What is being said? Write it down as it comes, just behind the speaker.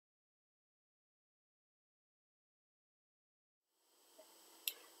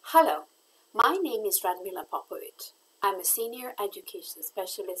Hello, my name is Radmila Popovic. I'm a senior education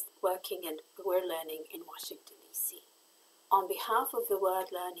specialist working in Word Learning in Washington, D.C. On behalf of the Word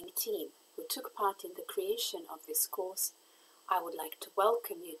Learning team who took part in the creation of this course, I would like to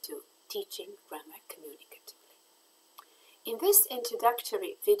welcome you to Teaching Grammar Communicatively. In this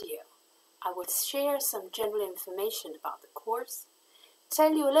introductory video, I will share some general information about the course,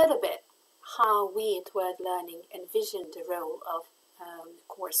 tell you a little bit how we at Word Learning envision the role of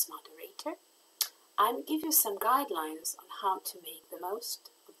course moderator, and give you some guidelines on how to make the most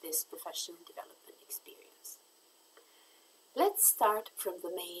of this professional development experience. Let's start from the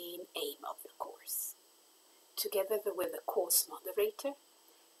main aim of the course. Together with the course moderator,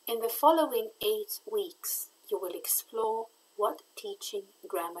 in the following 8 weeks, you will explore what teaching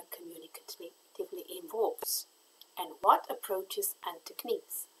grammar communicatively involves and what approaches and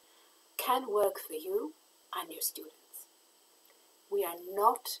techniques can work for you and your students. We are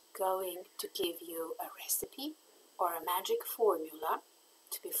not going to give you a recipe or a magic formula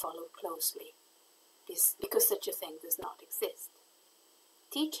to be followed closely, because such a thing does not exist.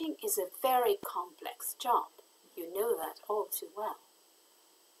 Teaching is a very complex job. You know that all too well.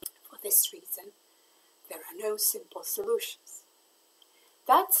 For this reason, there are no simple solutions.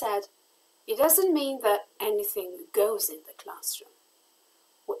 That said, it doesn't mean that anything goes in the classroom.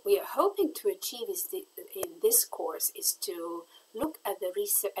 What we are hoping to achieve in this course is to look at the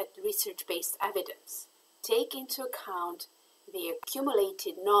research-based evidence, take into account the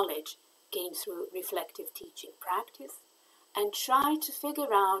accumulated knowledge gained through reflective teaching practice, and try to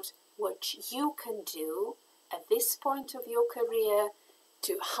figure out what you can do at this point of your career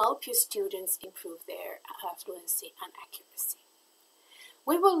to help your students improve their fluency and accuracy.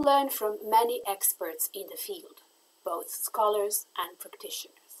 We will learn from many experts in the field, both scholars and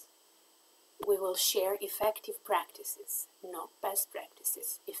practitioners. We will share effective practices, not best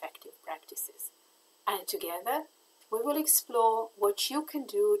practices, effective practices. And together, we will explore what you can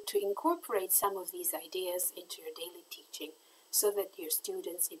do to incorporate some of these ideas into your daily teaching so that your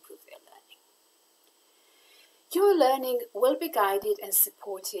students improve their learning. Your learning will be guided and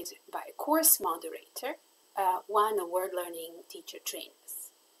supported by a course moderator, one of Word Learning teacher trainers.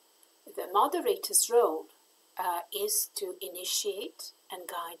 The moderator's role is to initiate and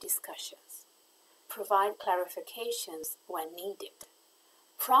guide discussions, provide clarifications when needed,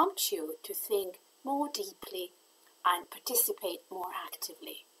 prompt you to think more deeply and participate more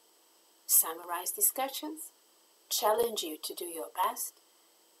actively, summarize discussions, challenge you to do your best,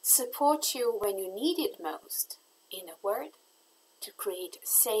 support you when you need it most, in a word, to create a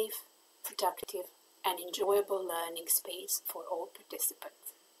safe, productive, and enjoyable learning space for all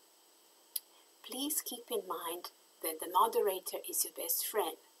participants. Please keep in mind that the moderator is your best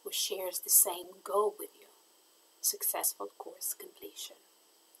friend who shares the same goal with you, successful course completion.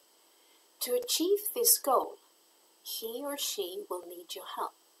 To achieve this goal, he or she will need your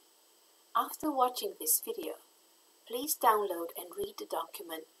help. After watching this video, please download and read the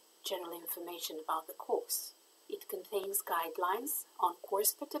document General Information about the course. It contains guidelines on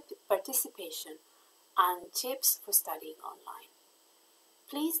course participation and tips for studying online.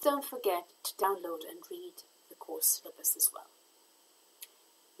 Please don't forget to download and read the course syllabus as well.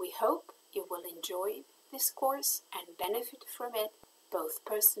 We hope you will enjoy this course and benefit from it both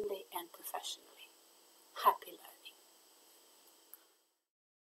personally and professionally. Happy learning!